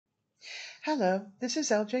Hello, this is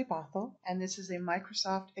LJ Bothell, and this is a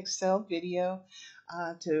Microsoft Excel video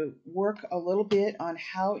to work a little bit on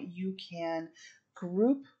how you can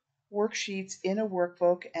group worksheets in a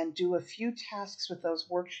workbook and do a few tasks with those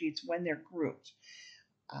worksheets when they're grouped.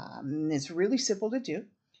 It's really simple to do.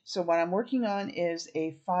 So what I'm working on is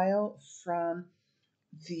a file from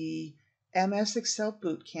the MS Excel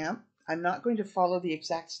Bootcamp. I'm not going to follow the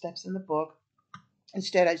exact steps in the book.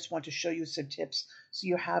 Instead, I just want to show you some tips so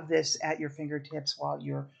you have this at your fingertips while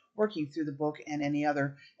you're working through the book and any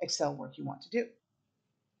other Excel work you want to do.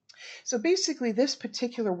 So basically, this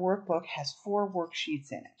particular workbook has 4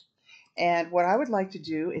 worksheets in it. And what I would like to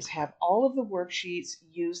do is have all of the worksheets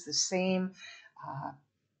use the same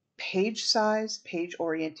page size, page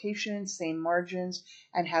orientation, same margins,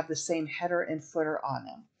 and have the same header and footer on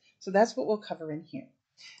them. So that's what we'll cover in here.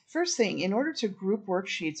 First thing, in order to group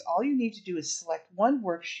worksheets, all you need to do is select one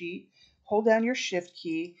worksheet, hold down your Shift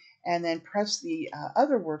key, and then press the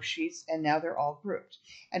other worksheets, and now they're all grouped.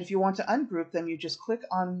 And if you want to ungroup them, you just click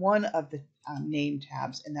on one of the name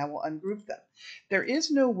tabs, and that will ungroup them. There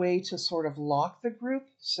is no way to sort of lock the group,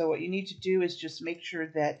 so what you need to do is just make sure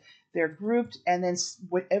that they're grouped, and then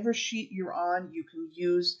whatever sheet you're on, you can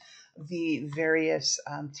use the various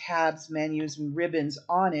tabs, menus, and ribbons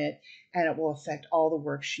on it, and it will affect all the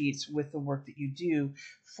worksheets with the work that you do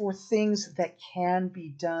for things that can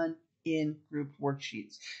be done in grouped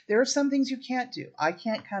worksheets. There are some things you can't do. I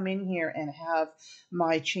can't come in here and have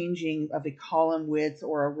my changing of a column width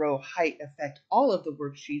or a row height affect all of the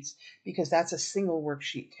worksheets because that's a single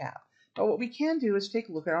worksheet tab. But what we can do is take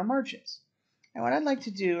a look at our margins. And what I'd like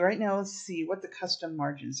to do right now is see what the custom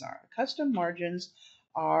margins are. The custom margins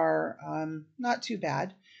are not too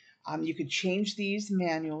bad. You could change these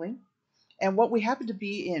manually. And what we happen to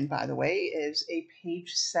be in, by the way, is a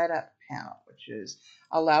page setup panel, which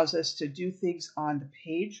allows us to do things on the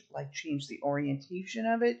page, like change the orientation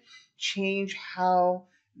of it, change how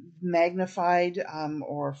magnified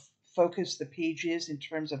or focused the page is in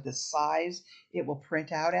terms of the size it will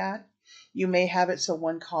print out at. You may have it so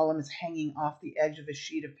one column is hanging off the edge of a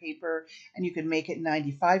sheet of paper, and you can make it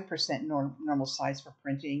 95% normal size for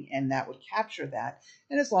printing, and that would capture that.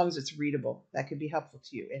 And as long as it's readable, that could be helpful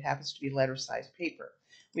to you. It happens to be letter-sized paper.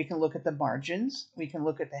 We can look at the margins. We can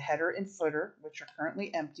look at the header and footer, which are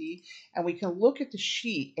currently empty, and we can look at the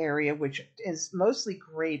sheet area, which is mostly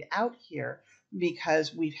grayed out here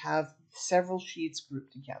because we have several sheets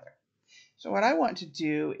grouped together. So what I want to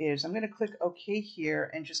do is I'm going to click OK here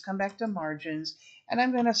and just come back to margins, and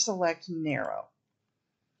I'm going to select narrow.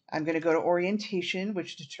 I'm going to go to orientation,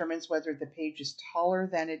 which determines whether the page is taller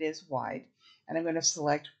than it is wide, and I'm going to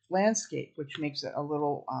select landscape, which makes it a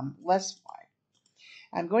little less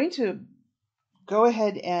wide. I'm going to go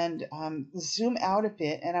ahead and zoom out a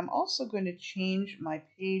bit, and I'm also going to change my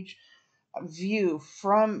page view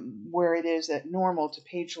from where it is at normal to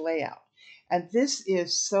page layout. And this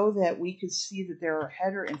is so that we can see that there are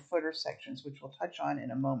header and footer sections, which we'll touch on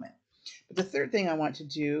in a moment. But the third thing I want to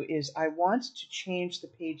do is I want to change the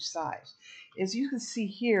page size. As you can see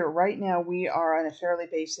here, right now we are on a fairly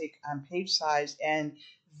basic page size, and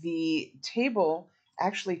the table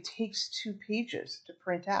actually takes 2 pages to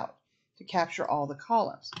print out to capture all the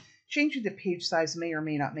columns. Changing the page size may or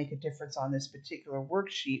may not make a difference on this particular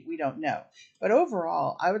worksheet. We don't know. But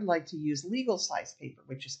overall, I would like to use legal size paper,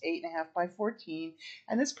 which is 8.5 by 14,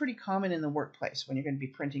 and that's pretty common in the workplace when you're going to be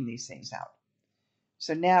printing these things out.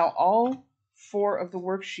 So now all 4 of the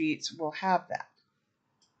worksheets will have that.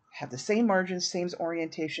 Have the same margins, same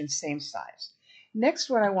orientation, same size. Next,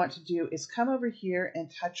 what I want to do is come over here and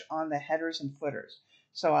touch on the headers and footers.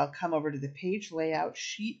 So I'll come over to the page layout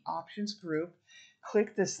sheet options group,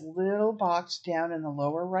 click this little box down in the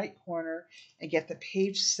lower right corner, and get the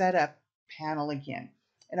page setup panel again.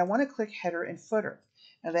 And I want to click header and footer.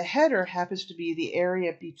 Now the header happens to be the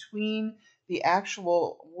area between the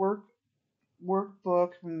actual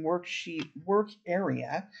workbook and worksheet work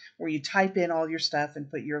area where you type in all your stuff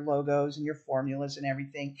and put your logos and your formulas and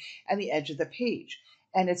everything, and the edge of the page.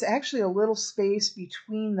 And it's actually a little space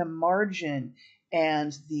between the margin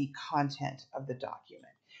and the content of the document.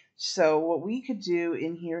 So what we could do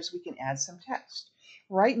in here is we can add some text.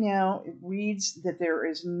 Right now it reads that there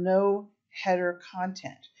is no header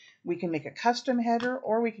content. We can make a custom header,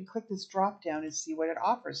 or we can click this drop down and see what it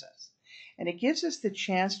offers us. And it gives us the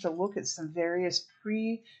chance to look at some various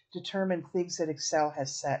predetermined things that Excel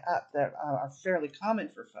has set up that are fairly common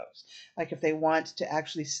for folks. Like if they want to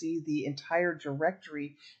actually see the entire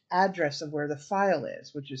directory address of where the file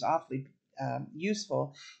is, which is awfully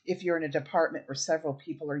useful if you're in a department where several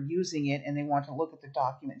people are using it and they want to look at the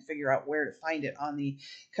document and figure out where to find it on the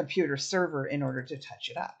computer server in order to touch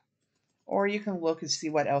it up. Or you can look and see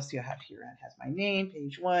what else you have here. It has my name,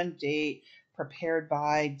 page 1, date, prepared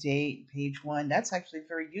by, date, page 1. That's actually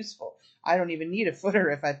very useful. I don't even need a footer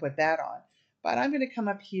if I put that on. But I'm going to come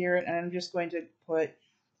up here and I'm just going to put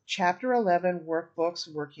Chapter 11 Workbooks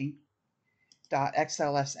Working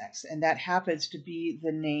 .xlsx, and that happens to be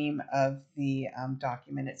the name of the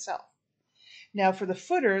document itself. Now for the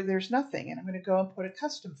footer, there's nothing, and I'm going to go and put a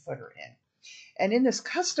custom footer in. And in this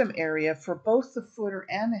custom area, for both the footer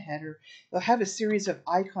and the header, they'll have a series of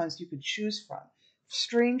icons you could choose from.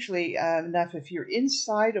 Strangely enough, if you're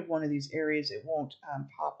inside of one of these areas, it won't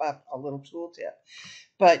pop up a little tooltip.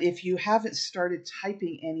 But if you haven't started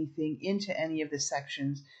typing anything into any of the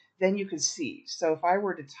sections, then you can see. So if I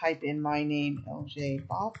were to type in my name, LJ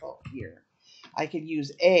Bothell here, I could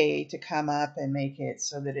use A to come up and make it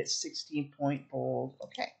so that it's 16-point bold.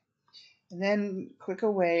 Okay. And then click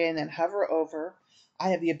away and then hover over. I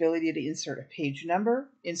have the ability to insert a page number,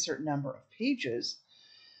 insert number of pages.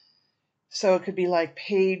 So it could be like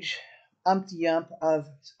page umpty-ump of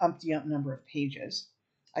umpty-ump number of pages.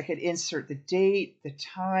 I could insert the date, the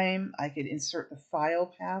time. I could insert the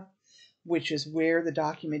file path, which is where the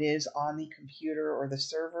document is on the computer or the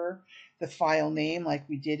server, the file name like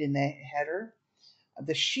we did in the header,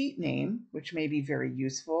 the sheet name, which may be very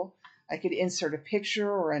useful. I could insert a picture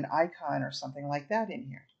or an icon or something like that in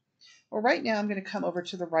here. Well, right now I'm going to come over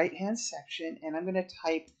to the right-hand section and I'm going to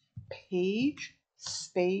type page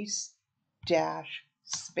space dash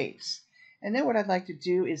space. And then what I'd like to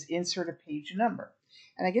do is insert a page number.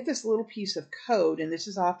 And I get this little piece of code, and this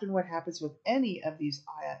is often what happens with any of these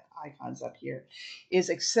icons up here, is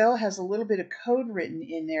Excel has a little bit of code written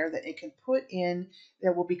in there that it can put in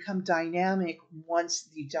that will become dynamic once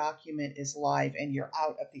the document is live and you're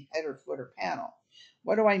out of the header footer panel.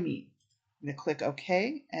 What do I mean? I'm going to click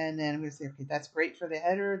OK, and then I'm going to say, okay, that's great for the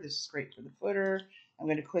header. This is great for the footer. I'm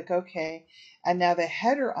going to click OK. And now the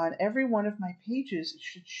header on every one of my pages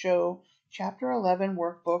should show Chapter 11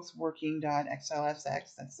 Workbooks Working.xlsx.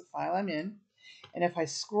 That's the file I'm in. And if I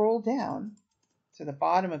scroll down to the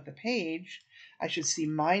bottom of the page, I should see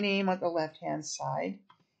my name on the left-hand side.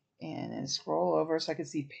 And then scroll over so I can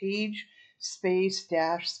see page space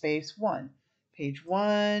dash space 1. Page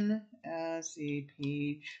 1, let's see,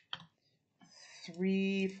 page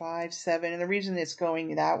 3, 5, 7. And the reason it's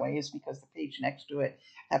going that way is because the page next to it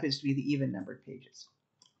happens to be the even numbered pages.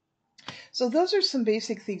 So those are some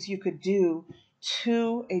basic things you could do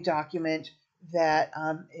to a document that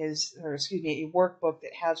a workbook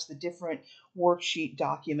that has the different worksheet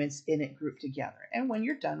documents in it grouped together. And when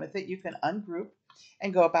you're done with it, you can ungroup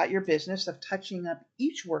and go about your business of touching up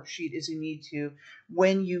each worksheet as you need to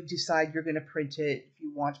when you decide you're going to print it, if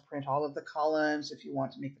you want to print all of the columns, if you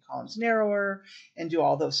want to make the columns narrower, and do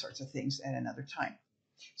all those sorts of things at another time.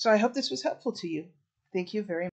 So I hope this was helpful to you. Thank you very much.